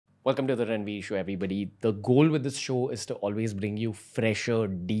Welcome to the Ranveer Show, everybody. The goal with this show is to always bring you fresher,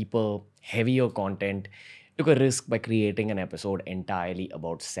 deeper, heavier content. Took a risk by creating an episode entirely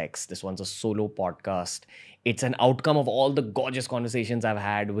about sex. This one's a solo podcast. It's an outcome of all the gorgeous conversations I've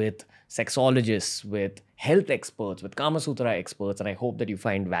had with sexologists, with health experts, with Kamasutra experts, and I hope that you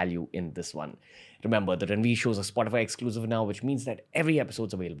find value in this one. Remember, the Ranveer Show is a Spotify exclusive now, which means that every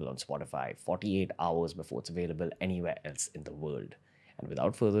episode's available on Spotify 48 hours before it's available anywhere else in the world. And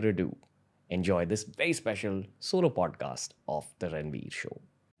without further ado, enjoy this very special solo podcast of The Ranveer Show.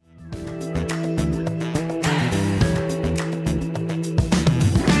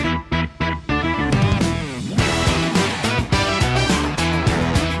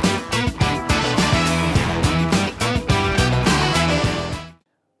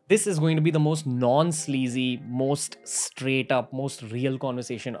 This is going to be the most non-sleazy, most straight up, most real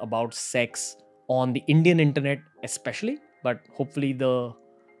conversation about sex on the Indian internet, especially, but hopefully the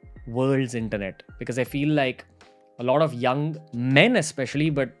world's internet. Because I feel like a lot of young men,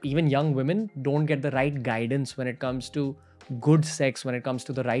 especially, but even young women, don't get the right guidance when it comes to good sex, when it comes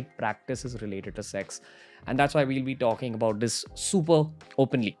to the right practices related to sex. And that's why we'll be talking about this super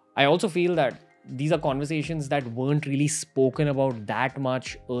openly. I also feel that these are conversations that weren't really spoken about that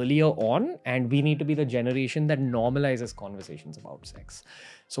much earlier on, and we need to be the generation that normalizes conversations about sex.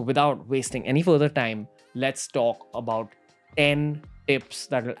 So without wasting any further time, let's talk about 10 tips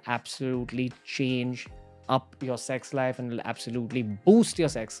that will absolutely change up your sex life and will absolutely boost your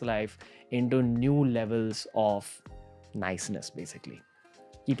sex life into new levels of niceness, basically.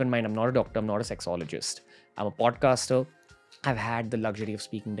 Keep in mind, I'm not a doctor, I'm not a sexologist. I'm a podcaster. I've had the luxury of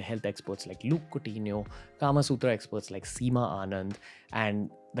speaking to health experts like Luke Coutinho, Kamasutra experts like Seema Anand, and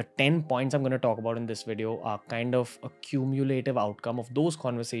the 10 points I'm going to talk about in this video are kind of a cumulative outcome of those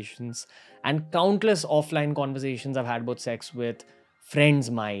conversations and countless offline conversations I've had about sex with friends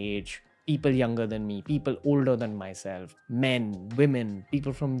my age, people younger than me, people older than myself, men, women,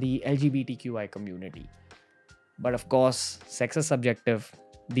 people from the LGBTQI community. But of course, sex is subjective.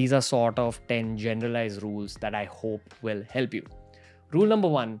 These are sort of 10 generalized rules that I hope will help you. Rule number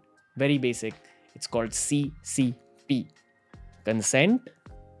 1, very basic. It's called CCP. Consent,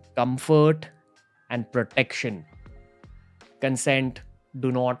 comfort, and protection. Consent,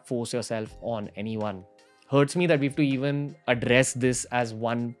 do not force yourself on anyone. Hurts me that we have to even address this as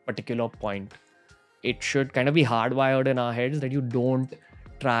one particular point. It should kind of be hardwired in our heads that you don't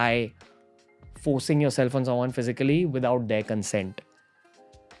try forcing yourself on someone physically without their consent.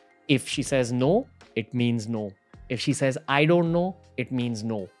 If she says no, it means no. If she says, I don't know, it means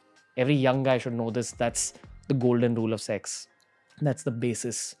no. Every young guy should know this. That's the golden rule of sex. That's the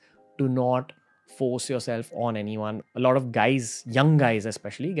basis. Do not force yourself on anyone. A lot of guys, young guys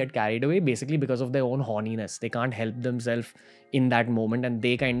especially, get carried away basically because of their own horniness. They can't help themselves in that moment and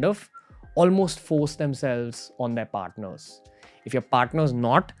they kind of almost force themselves on their partners. If your partner's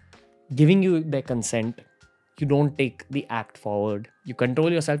not giving you their consent, you don't take the act forward. You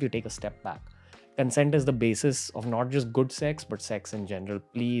control yourself, you take a step back. Consent is the basis of not just good sex, but sex in general.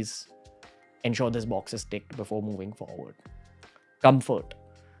 Please ensure this box is ticked before moving forward. Comfort.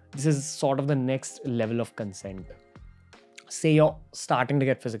 This is sort of the next level of consent. Say you're starting to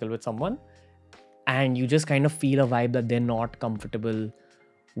get physical with someone and you just kind of feel a vibe that they're not comfortable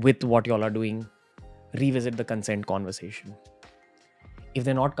with what y'all are doing. Revisit the consent conversation. If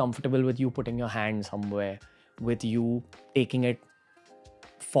they're not comfortable with you putting your hand somewhere, with you taking it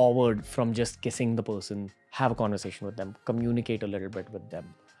forward from just kissing the person, have a conversation with them, communicate a little bit with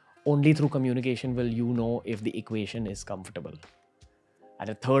them. Only through communication will you know if the equation is comfortable. And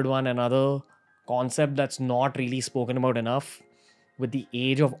the third one, another concept that's not really spoken about enough, with the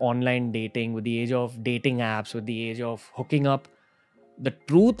age of online dating, with the age of dating apps, with the age of hooking up, the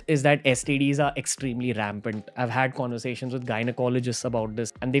truth is that STDs are extremely rampant. I've had conversations with gynecologists about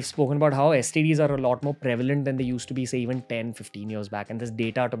this, and they've spoken about how STDs are a lot more prevalent than they used to be, say, even 10, 15 years back. And there's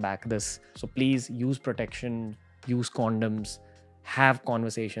data to back this. So please use protection, use condoms, have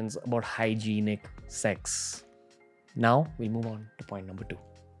conversations about hygienic sex. Now we'll move on to point number 2.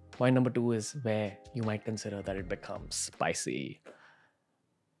 Point number 2 is where you might consider that it becomes spicy.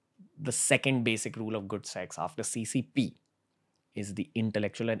 The second basic rule of good sex after CCP is the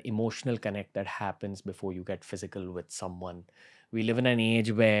intellectual and emotional connect that happens before you get physical with someone. We live in an age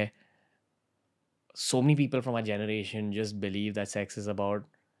where so many people from our generation just believe that sex is about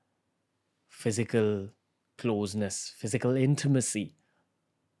physical closeness, physical intimacy.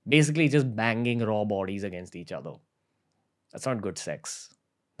 Basically just banging raw bodies against each other. That's not good sex.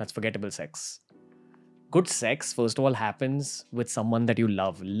 That's forgettable sex. Good sex, first of all, happens with someone that you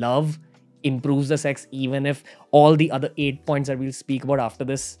love. Love improves the sex, even if all the other 8 points that we'll speak about after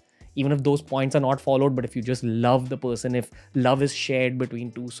this Even if those points are not followed, but if you just love the person, if love is shared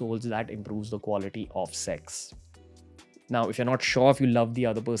between two souls, that improves the quality of sex. Now, if you're not sure if you love the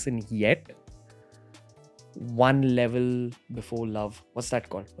other person yet, one level before love, what's that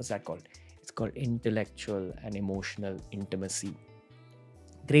called? It's called intellectual and emotional intimacy.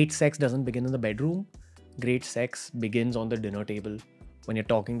 Great sex doesn't begin in the bedroom. Great sex begins on the dinner table when you're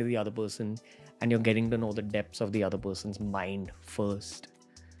talking to the other person and you're getting to know the depths of the other person's mind first.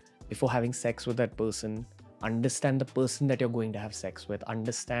 Before having sex with that person, understand the person that you're going to have sex with.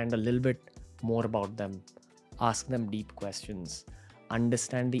 Understand a little bit more about them. Ask them deep questions.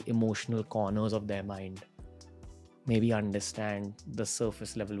 Understand the emotional corners of their mind. Maybe understand the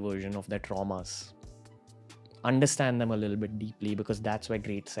surface level version of their traumas. Understand them a little bit deeply, because that's where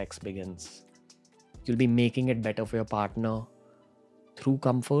great sex begins. You'll be making it better for your partner through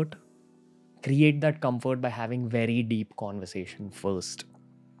comfort. Create that comfort by having very deep conversation first.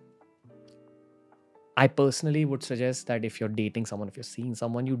 I personally would suggest that if you're dating someone, if you're seeing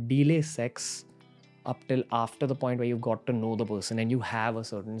someone, you delay sex up till after the point where you've got to know the person and you have a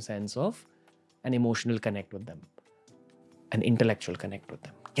certain sense of an emotional connect with them, an intellectual connect with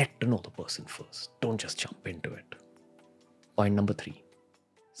them. Get to know the person first. Don't just jump into it. Point number 3,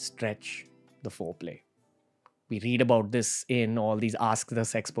 stretch the foreplay. We read about this in all these Ask the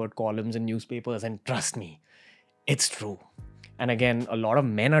Sexpert columns in newspapers, and trust me, it's true. And again, a lot of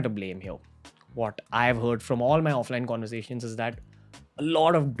men are to blame here. What I've heard from all my offline conversations is that a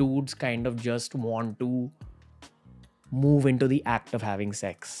lot of dudes kind of just want to move into the act of having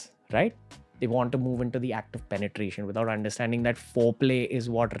sex, right? They want to move into the act of penetration without understanding that foreplay is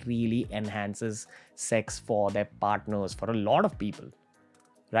what really enhances sex for their partners, for a lot of people,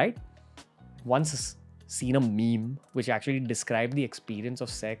 right? Once seen a meme which actually described the experience of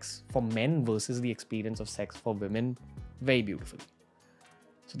sex for men versus the experience of sex for women very beautifully.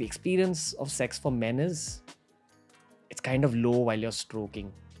 So the experience of sex for men is, it's kind of low while you're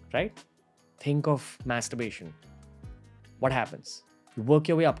stroking, right? Think of masturbation. What happens? You work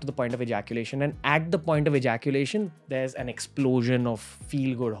your way up to the point of ejaculation, and at the point of ejaculation, there's an explosion of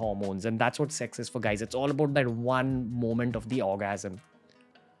feel-good hormones, and that's what sex is for guys. It's all about that one moment of the orgasm.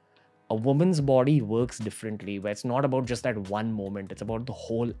 A woman's body works differently, where it's not about just that one moment, it's about the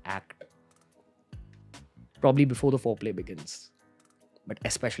whole act. Probably before the foreplay begins, but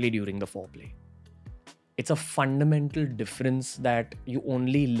especially during the foreplay. It's a fundamental difference that you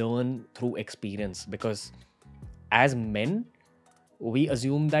only learn through experience, because as men, we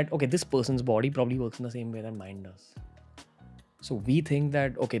assume that, okay, this person's body probably works in the same way that mine does. So we think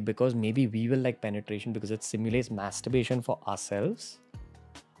that, okay, because maybe we will like penetration because it simulates masturbation for ourselves,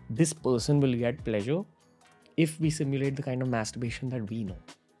 this person will get pleasure if we simulate the kind of masturbation that we know.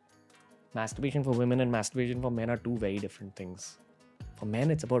 Masturbation for women and masturbation for men are two very different things. For men,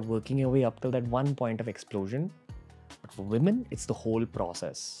 it's about working your way up till that one point of explosion. But for women, it's the whole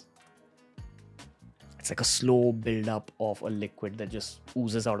process. It's like a slow build-up of a liquid that just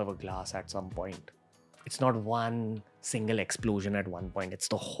oozes out of a glass at some point. It's not one single explosion at one point. It's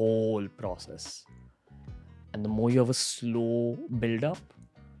the whole process. And the more you have a slow build-up,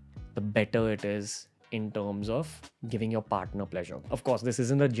 the better it is in terms of giving your partner pleasure. Of course, this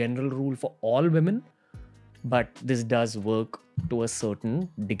isn't a general rule for all women, but this does work to a certain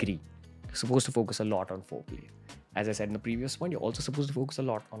degree. You're supposed to focus a lot on foreplay. As I said in the previous point, you're also supposed to focus a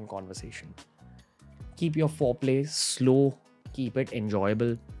lot on conversation. Keep your foreplay slow, keep it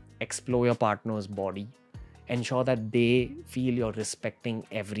enjoyable, explore your partner's body, ensure that they feel you're respecting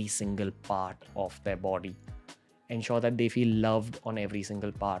every single part of their body. Ensure that they feel loved on every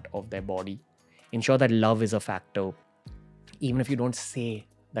single part of their body. Ensure that love is a factor. Even if you don't say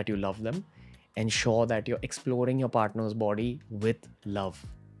that you love them, ensure that you're exploring your partner's body with love.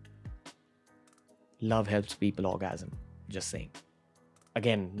 Love helps people orgasm. Just saying.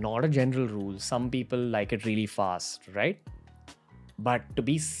 Again, not a general rule. Some people like it really fast, right? But to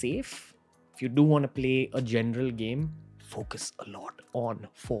be safe, if you do want to play a general game, focus a lot on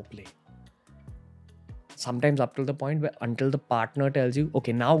foreplay. Sometimes up till the point where until the partner tells you,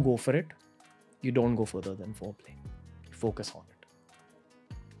 okay, now go for it, you don't go further than foreplay. You focus on it.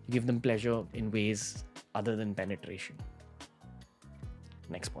 You give them pleasure in ways other than penetration.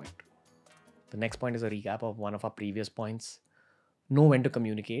 Next point. The next point is a recap of one of our previous points. Know when to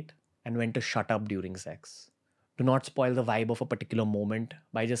communicate and when to shut up during sex. Do not spoil the vibe of a particular moment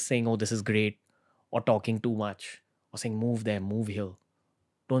by just saying, oh, this is great, or talking too much, or saying, move there, move here.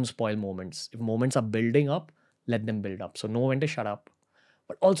 Don't spoil moments. If moments are building up, let them build up. So know when to shut up,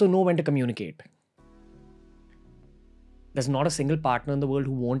 but also know when to communicate. There's not a single partner in the world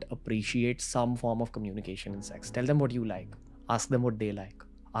who won't appreciate some form of communication in sex. Tell them what you like. Ask them what they like.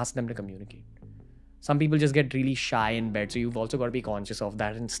 Ask them to communicate. Some people just get really shy in bed, so you've also got to be conscious of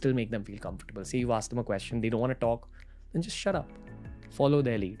that and still make them feel comfortable. Say you ask them a question, they don't want to talk, then just shut up. Follow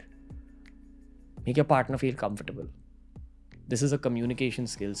their lead. Make your partner feel comfortable. This is a communication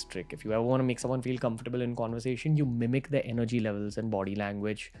skills trick. If you ever want to make someone feel comfortable in conversation, you mimic their energy levels and body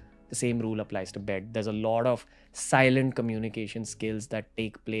language. The same rule applies to bed. There's a lot of silent communication skills that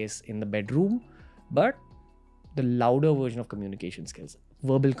take place in the bedroom, but the louder version of communication skills,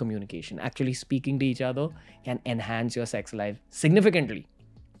 verbal communication, actually speaking to each other, can enhance your sex life significantly.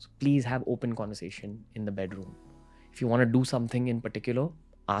 So please have open conversation in the bedroom. If you want to do something in particular,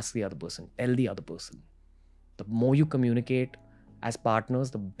 ask the other person, tell the other person. The more you communicate as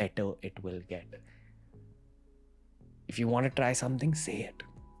partners, the better it will get. If you want to try something, say it.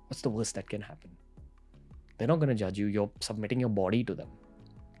 What's the worst that can happen? They're not going to judge you. You're submitting your body to them.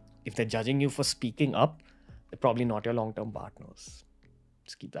 If they're judging you for speaking up, they're probably not your long-term partners.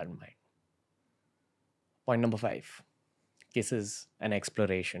 Just keep that in mind. Point number 5. Kisses and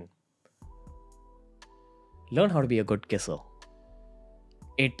exploration. Learn how to be a good kisser.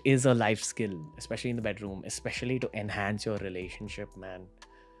 It is a life skill, especially in the bedroom, especially to enhance your relationship, man.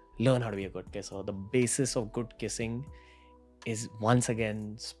 Learn how to be a good kisser. The basis of good kissing is, once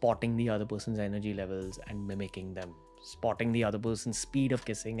again, spotting the other person's energy levels and mimicking them. Spotting the other person's speed of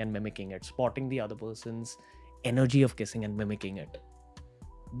kissing and mimicking it. Spotting the other person's energy of kissing and mimicking it.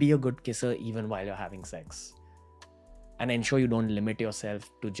 Be a good kisser even while you're having sex. And ensure you don't limit yourself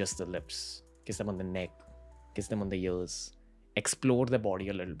to just the lips. Kiss them on the neck. Kiss them on the ears. Explore their body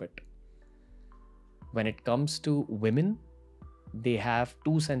a little bit. When it comes to women, they have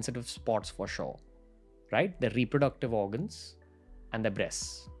 2 sensitive spots for sure, right? Their reproductive organs and their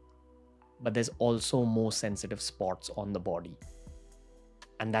breasts. But there's also more sensitive spots on the body.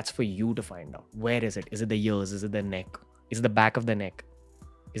 And that's for you to find out. Where is it? Is it the ears? Is it the neck? Is it the back of the neck?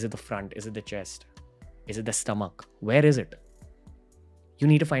 Is it the front? Is it the chest? Is it the stomach? Where is it? You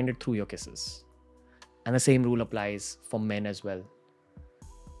need to find it through your kisses. And the same rule applies for men as well.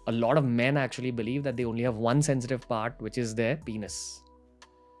 A lot of men actually believe that they only have one sensitive part, which is their penis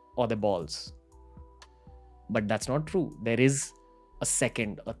or their balls. But that's not true. There is a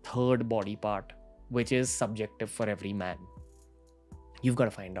second, a third body part, which is subjective for every man. You've got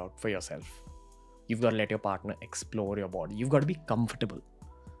to find out for yourself. You've got to let your partner explore your body. You've got to be comfortable,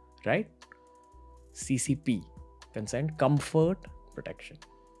 right? CCP, consent, comfort, protection.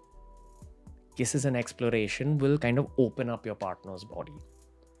 Kisses and exploration will kind of open up your partner's body.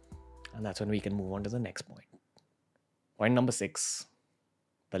 And that's when we can move on to the next point. Point number 6.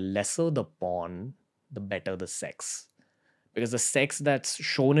 The lesser the porn, the better the sex. Because the sex that's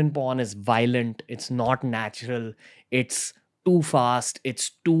shown in porn is violent. It's not natural. It's too fast.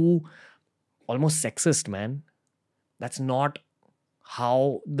 It's too almost sexist, man. That's not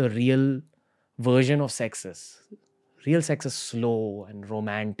how the real version of sex is. Real sex is slow and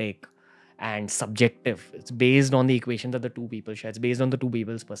romantic and subjective. It's based on the equation that the two people share. It's based on the two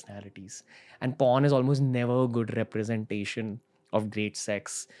people's personalities. And porn is almost never a good representation of great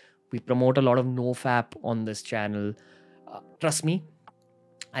sex. We promote a lot of no-fap on this channel. Trust me,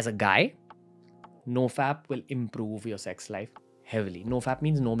 as a guy, no-fap will improve your sex life heavily. No-fap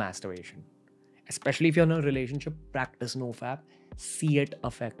means no masturbation. Especially if you're in a relationship, practice no-fap. See it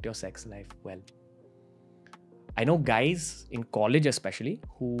affect your sex life well. I know guys in college especially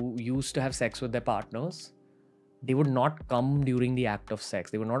who used to have sex with their partners. They would not come during the act of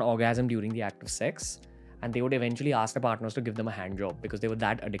sex. They would not orgasm during the act of sex. And they would eventually ask their partners to give them a hand job because they were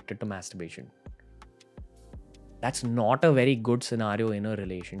that addicted to masturbation. That's not a very good scenario in a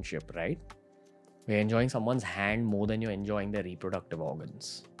relationship, right? You're enjoying someone's hand more than you're enjoying their reproductive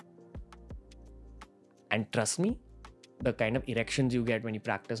organs. And trust me, the kind of erections you get when you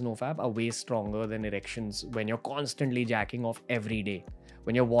practice nofap are way stronger than erections when you're constantly jacking off every day.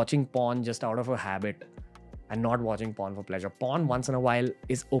 When you're watching porn just out of a habit and not watching porn for pleasure. Porn once in a while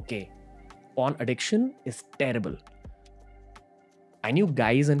is okay. Porn addiction is terrible. I knew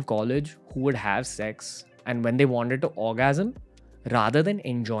guys in college who would have sex and when they wanted to orgasm, rather than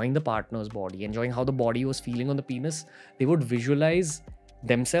enjoying the partner's body, enjoying how the body was feeling on the penis, they would visualize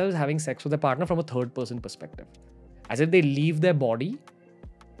themselves having sex with their partner from a third person perspective. As if they leave their body,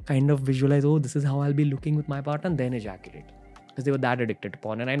 kind of visualize, oh, this is how I'll be looking with my partner, and then ejaculate. Because they were that addicted to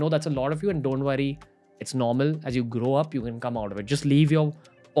porn. And I know that's a lot of you, and don't worry, it's normal. As you grow up, you can come out of it. Just leave your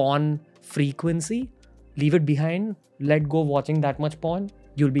porn frequency, leave it behind, let go watching that much porn,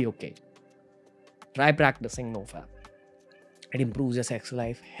 you'll be okay. Try practicing nofap. It improves your sex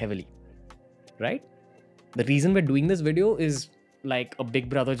life heavily, right? The reason we're doing this video is like a big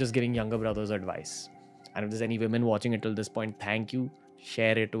brother just giving younger brothers advice. And if there's any women watching it till this point, thank you.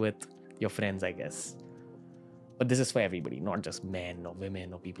 Share it with your friends, I guess. But this is for everybody, not just men or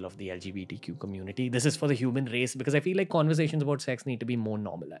women or people of the LGBTQ community. This is for the human race, because I feel like conversations about sex need to be more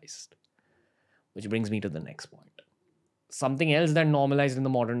normalized. Which brings me to the next point. Something else that normalized in the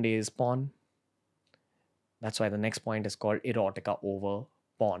modern day is porn. That's why the next point is called erotica over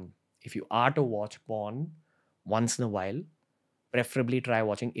porn. If you are to watch porn once in a while, preferably try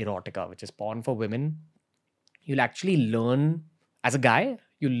watching erotica, which is porn for women. You'll actually learn, as a guy,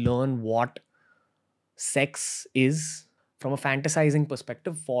 you learn what sex is from a fantasizing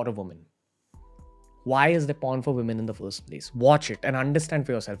perspective for a woman. Why is there porn for women in the first place? Watch it and understand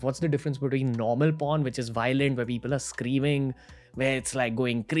for yourself. What's the difference between normal porn, which is violent, where people are screaming, where it's like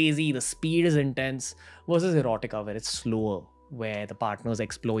going crazy, the speed is intense, versus erotica, where it's slower, where the partners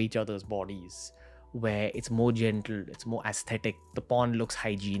explore each other's bodies, where it's more gentle, it's more aesthetic, the porn looks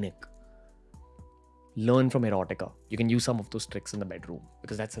hygienic. Learn from erotica. You can use some of those tricks in the bedroom,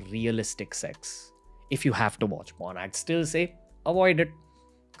 because that's realistic sex. If you have to watch porn, I'd still say avoid it,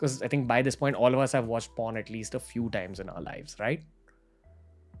 because I think by this point, all of us have watched porn at least a few times in our lives, right?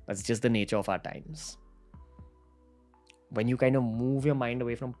 That's just the nature of our times. When you kind of move your mind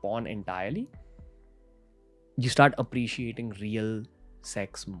away from porn entirely, you start appreciating real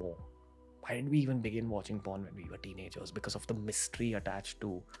sex more. Why did we even begin watching porn when we were teenagers? Because of the mystery attached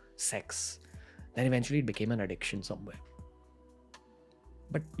to sex. Then eventually it became an addiction somewhere.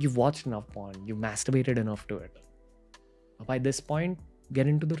 But you've watched enough porn, you've masturbated enough to it. By this point, get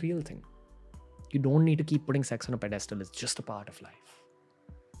into the real thing. You don't need to keep putting sex on a pedestal, it's just a part of life.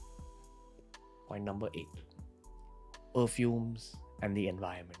 Point number 8. Perfumes and the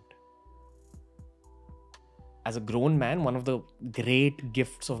environment. As a grown man, one of the great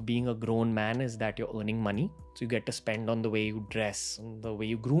gifts of being a grown man is that you're earning money. So you get to spend on the way you dress, on the way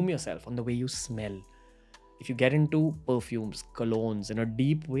you groom yourself, on the way you smell. If you get into perfumes, colognes in a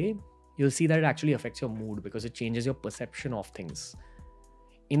deep way, you'll see that it actually affects your mood, because it changes your perception of things.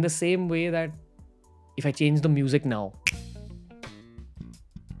 In the same way that if I change the music now,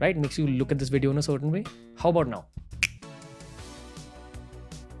 right, makes you look at this video in a certain way. How about now?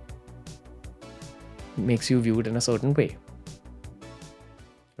 Makes you view it in a certain way,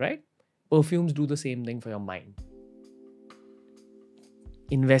 right? Perfumes do the same thing for your mind.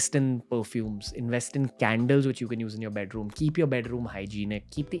 Invest in perfumes, invest in candles which you can use in your bedroom. Keep your bedroom hygienic,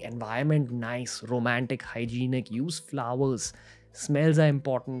 keep the environment nice, romantic, hygienic. Use flowers. Smells are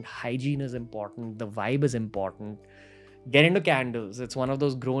important, hygiene is important, the vibe is important. Get into candles. It's one of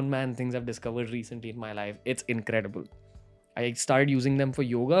those grown man things I've discovered recently in my life. It's incredible. I started using them for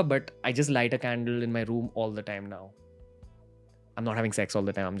yoga, but I just light a candle in my room all the time now. I'm not having sex all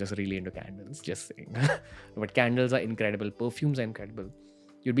the time. I'm just really into candles, just saying. But candles are incredible. Perfumes are incredible.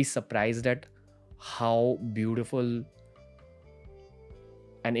 You'd be surprised at how beautiful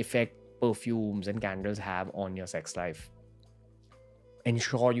an effect perfumes and candles have on your sex life.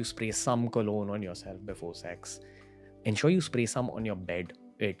 Ensure you spray some cologne on yourself before sex. Ensure you spray some on your bed.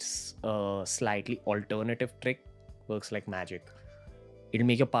 It's a slightly alternative trick. Works like magic. It'll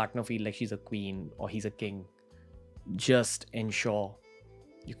make your partner feel like she's a queen or he's a king. Just ensure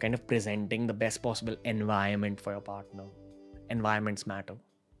you're kind of presenting the best possible environment for your partner. Environments matter.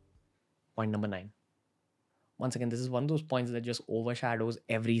 Point number 9. Once again, this is one of those points that just overshadows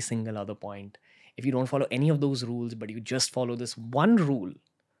every single other point. If you don't follow any of those rules, but you just follow this one rule,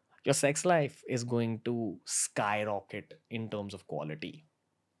 your sex life is going to skyrocket in terms of quality.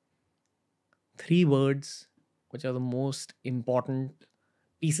 3 words which are the most important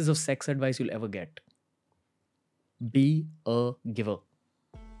pieces of sex advice you'll ever get. Be a giver.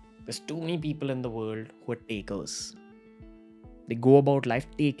 There's too many people in the world who are takers. They go about life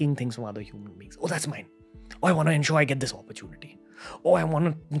taking things from other human beings. Oh, that's mine. Oh, I want to ensure I get this opportunity. Oh, I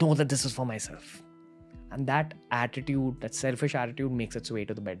want to know that this is for myself. And that attitude, that selfish attitude, makes its way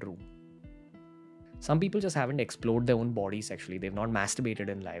to the bedroom. Some people just haven't explored their own body sexually. They've not masturbated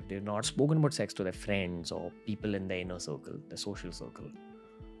in life. They've not spoken about sex to their friends or people in their inner circle, their social circle.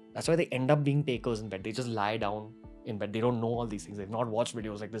 That's why they end up being takers in bed. They just lie down in bed. They don't know all these things. They've not watched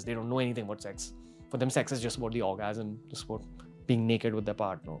videos like this. They don't know anything about sex. For them, sex is just about the orgasm, just about being naked with their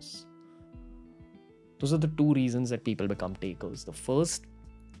partners. Those are the 2 reasons that people become takers. The first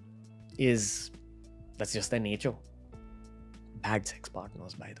is that's just their nature. Bad sex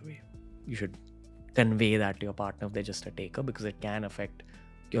partners, by the way. You should convey that to your partner if they're just a taker, because it can affect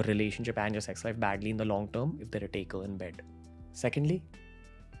your relationship and your sex life badly in the long term if they're a taker in bed. Secondly,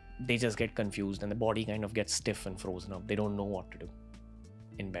 they just get confused and the body kind of gets stiff and frozen up. They don't know what to do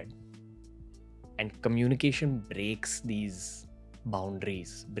in bed. And communication breaks these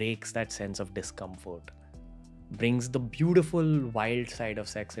boundaries, breaks that sense of discomfort. brings the beautiful, wild side of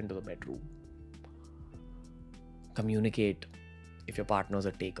sex into the bedroom. Communicate. If your partner's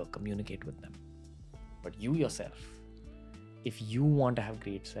a taker, communicate with them. But you yourself, if you want to have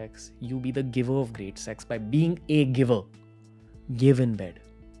great sex, you be the giver of great sex by being a giver. Give in bed.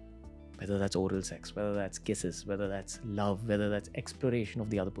 Whether that's oral sex, whether that's kisses, whether that's love, whether that's exploration of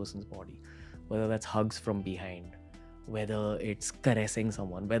the other person's body, whether that's hugs from behind, whether it's caressing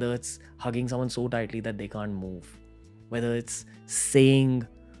someone, whether it's hugging someone so tightly that they can't move, whether it's saying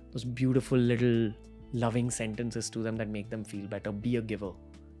those beautiful little loving sentences to them that make them feel better. Be a giver.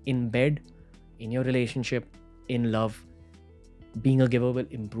 In bed, in your relationship, in love, being a giver will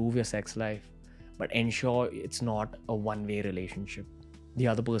improve your sex life, but ensure it's not a one-way relationship. The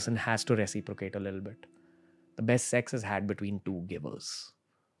other person has to reciprocate a little bit. The best sex is had between two givers.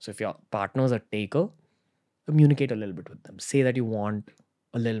 So if your partner's a taker, communicate a little bit with them. Say that you want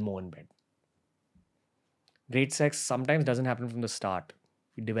a little more in bed. Great sex sometimes doesn't happen from the start.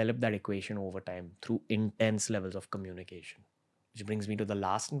 You develop that equation over time through intense levels of communication. Which brings me to the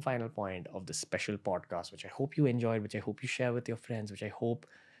last and final point of this special podcast, which I hope you enjoyed, which I hope you share with your friends, which I hope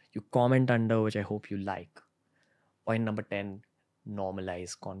you comment under, which I hope you like. Point number 10,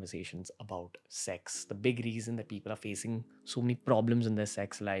 normalize conversations about sex. The big reason that people are facing so many problems in their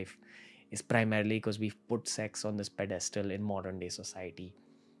sex life is primarily because we've put sex on this pedestal in modern day society.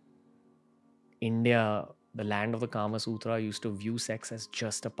 India, the land of the Kamasutra, used to view sex as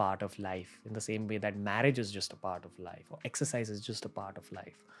just a part of life, in the same way that marriage is just a part of life, or exercise is just a part of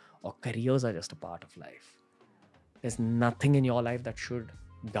life, or careers are just a part of life. There's nothing in your life that should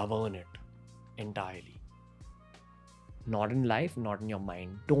govern it entirely. Not in life, not in your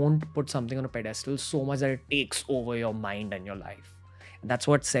mind. Don't put something on a pedestal so much that it takes over your mind and your life. And that's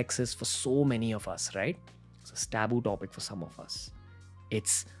what sex is for so many of us, right? It's a taboo topic for some of us.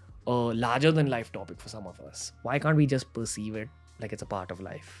 It's a larger than life topic for some of us. Why can't we just perceive it like it's a part of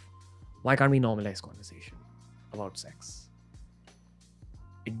life? Why can't we normalize conversation about sex?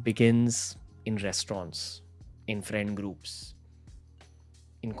 It begins in restaurants, in friend groups,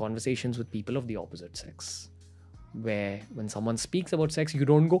 in conversations with people of the opposite sex, where when someone speaks about sex, you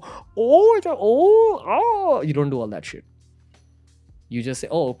don't go, oh, you don't do all that shit. You just say,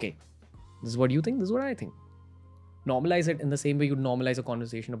 oh, okay, this is what you think, this is what I think. Normalize it in the same way you'd normalize a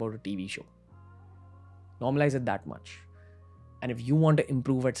conversation about a TV show. Normalize it that much. And if you want to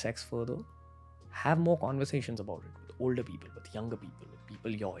improve at sex further, have more conversations about it with older people, with younger people, with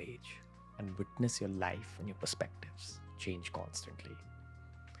people your age, and witness your life and your perspectives change constantly.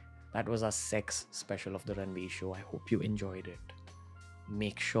 That was our sex special of the Ranveer Show. I hope you enjoyed it.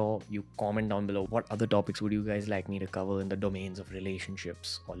 Make sure you comment down below what other topics would you guys like me to cover in the domains of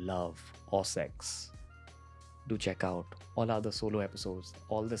relationships or love or sex. Do check out all other solo episodes,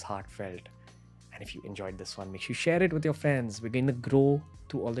 all this heartfelt. And if you enjoyed this one, make sure you share it with your friends. We're going to grow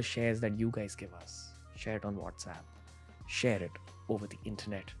through all the shares that you guys give us. Share it on WhatsApp. Share it over the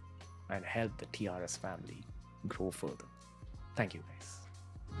internet and help the TRS family grow further. Thank you guys.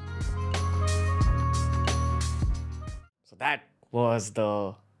 So that was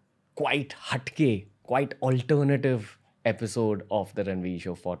the quite hatke, quite alternative episode of the Ranveer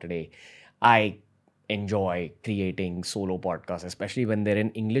Show for today. I enjoy creating solo podcasts, especially when they're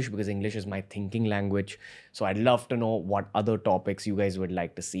in English, because English is my thinking language. So I'd love to know what other topics you guys would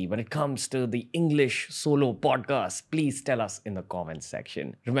like to see. When it comes to the English solo podcast, please tell us in the comments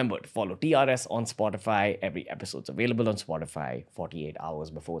section. Remember to follow TRS on Spotify. Every episode's available on Spotify 48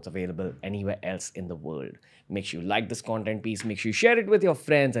 hours before it's available anywhere else in the world. Make sure you like this content piece, make sure you share it with your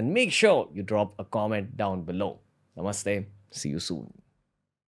friends, and make sure you drop a comment down below. Namaste. See you soon.